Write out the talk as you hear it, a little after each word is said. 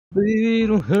Please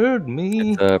don't hurt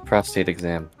me. It's a prostate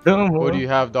exam. What do you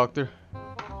have, doctor?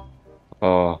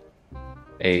 Oh,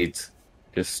 AIDS.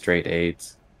 Just straight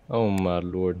AIDS. Oh my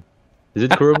lord. Is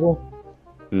it curable?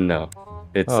 No.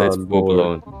 It's Oh, full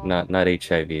Lord. blown. Not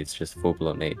HIV, it's just full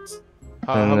blown AIDS.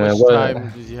 How much what- time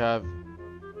does he have?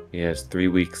 He has 3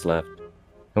 weeks left.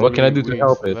 And what can I do 3 to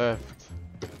help weeks it?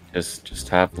 left. Just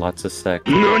have lots of sex.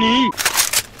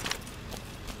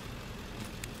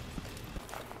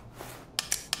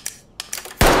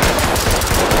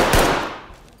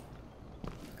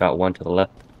 Got one to the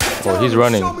left. Oh, he's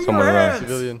running. Someone around.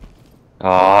 Civilian.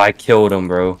 Oh, I killed him,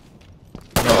 bro.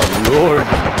 Oh lord.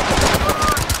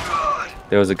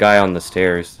 There was a guy on the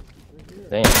stairs.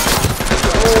 Damn.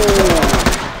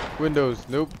 Windows.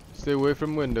 Nope. Stay away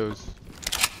from windows.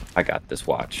 I got this,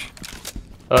 watch.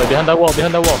 Behind that wall.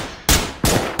 Behind that wall.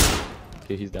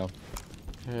 Okay, he's down.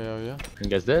 Hell yeah. You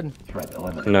guys dead?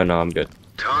 No, I'm good.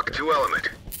 Talk to element.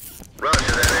 Roger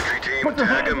that entry team.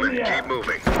 Tag him and keep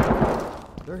moving.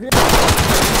 Talk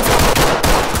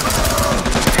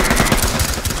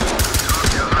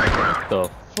to high ground. The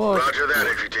fuck? Roger that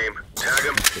entry team. Tag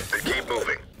him and keep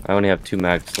moving. I only have 2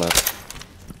 mags left.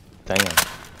 Damn.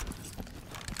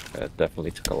 That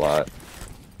definitely took a lot.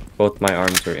 Both my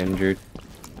arms are injured.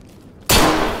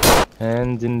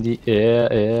 Hands in the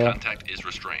air. Contact is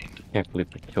restrained. Can't believe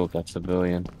I killed that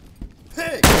civilian.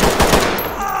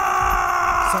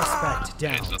 Suspect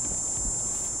down.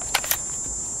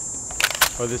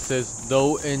 Oh, this says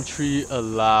no entry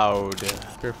allowed.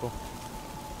 Careful.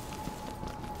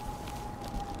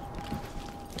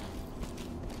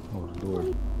 Oh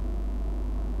lord.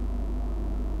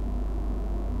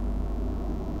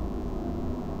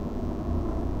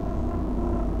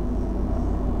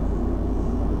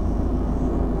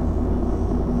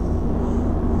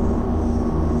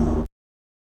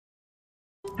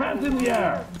 Hands in the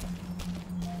air.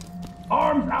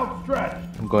 Arms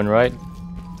outstretched. I'm going right.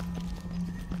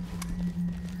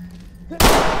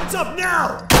 It's up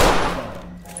now!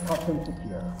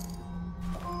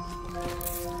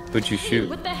 Who'd you shoot?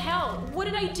 What the hell? What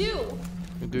did I do?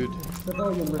 Dude.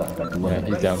 Yeah,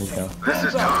 he's down. He's down. This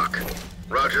is talk.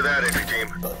 Roger that entry team.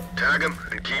 Tag him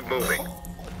and keep moving.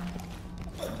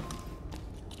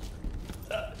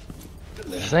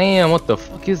 Damn, what the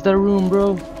fuck is that room,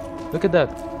 bro? Look at that.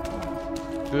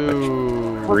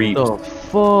 Dude. Creep. What the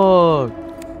fuck?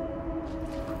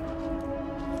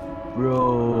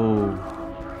 Bro.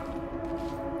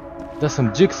 That's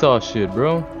some jigsaw shit,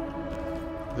 bro.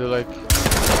 They're like.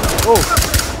 Oh!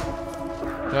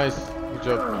 Nice. Good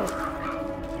job.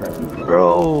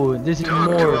 Bro, there's even Talk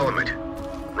to more. element.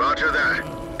 Roger that.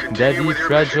 Continue Daddy, with your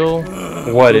fragile,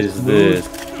 What is this?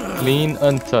 clean,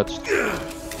 untouched.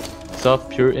 Soft,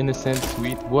 pure, innocent,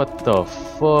 sweet. What the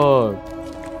fuck?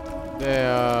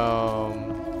 Damn.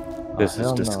 This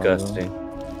hell is no, disgusting.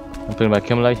 I'm putting my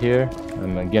chem light here.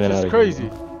 I'm getting out This is of crazy.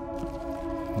 here.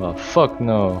 Oh, fuck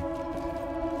no.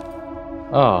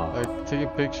 Ah, Like taking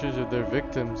pictures of their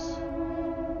victims.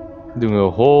 doing a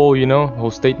whole, you know, whole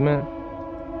statement.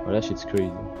 Oh, that shit's crazy.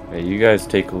 Hey, you guys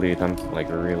take a lead. I'm like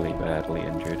really badly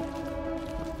injured.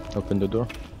 Open the door.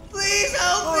 Please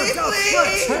help me,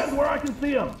 please! Hands where I can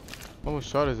see them. Almost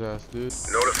shot his ass, dude.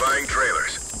 notifying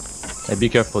trailers. Hey, be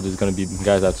careful. There's gonna be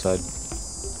guys outside.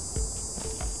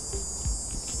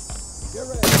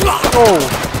 Oh!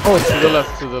 Oh, to the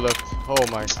left, to the left. Oh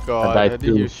my god. died I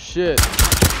didn't hear too. shit.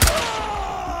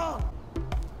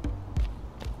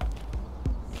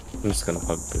 I'm just gonna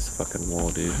hug this fucking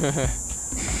wall, dude.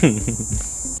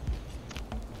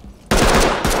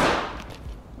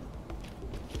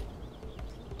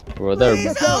 Bro, that room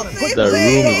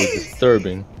is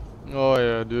disturbing. Oh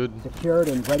yeah, dude. Secured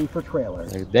and ready for trailer.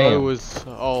 Like, Thought it damn. was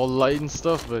all light and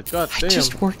stuff, but god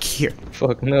damn. work here.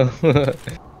 Fuck no.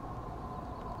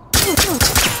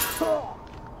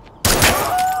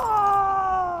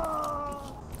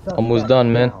 Almost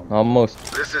done, man.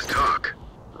 Almost. This is talk.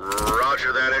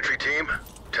 Roger that entry team.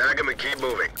 Tag him and keep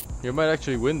moving. You might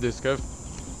actually win this, Kev.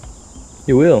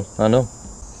 You will. I know.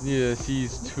 Yeah,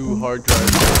 seize 2 hard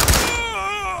drives.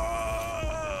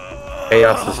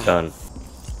 Chaos is done.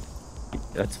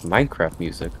 That's Minecraft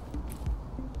music.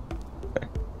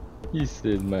 He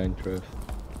said Minecraft.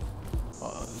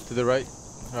 To the right.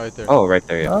 Right there. Oh, right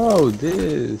there, yeah. Oh,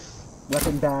 this.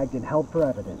 Weapon bagged and held for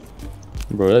evidence.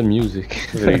 Bro, that music.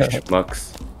 Look at these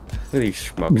schmucks. Look at these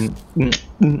schmucks.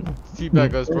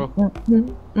 ThwoPakk us, bro.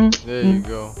 There you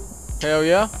go. Hell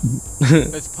yeah.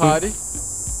 Let's party.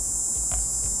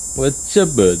 What's your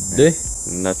birthday?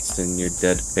 Nuts in your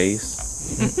dead face.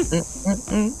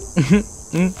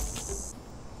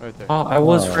 Right there. Oh, I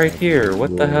was right here.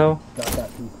 What the hell? Got that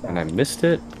piece back. And I missed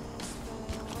it?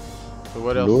 So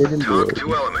what else? Lord and Talk Lord.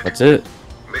 to element. That's it.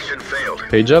 Mission failed.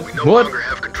 Page up? We no What? longer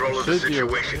have control of the Should be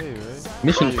situation. okay, right?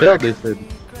 Mission failed, they said.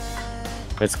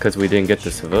 That's because we didn't get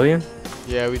the civilian?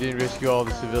 Yeah, we didn't rescue all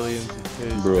the civilians.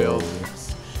 It Bro. failed.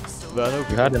 But I know if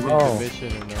We we had them completed all. the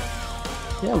mission or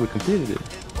not. Yeah, we completed it.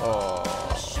 Oh.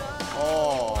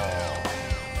 Oh.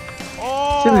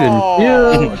 Civilian, Oh.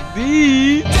 yeah.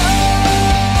 D.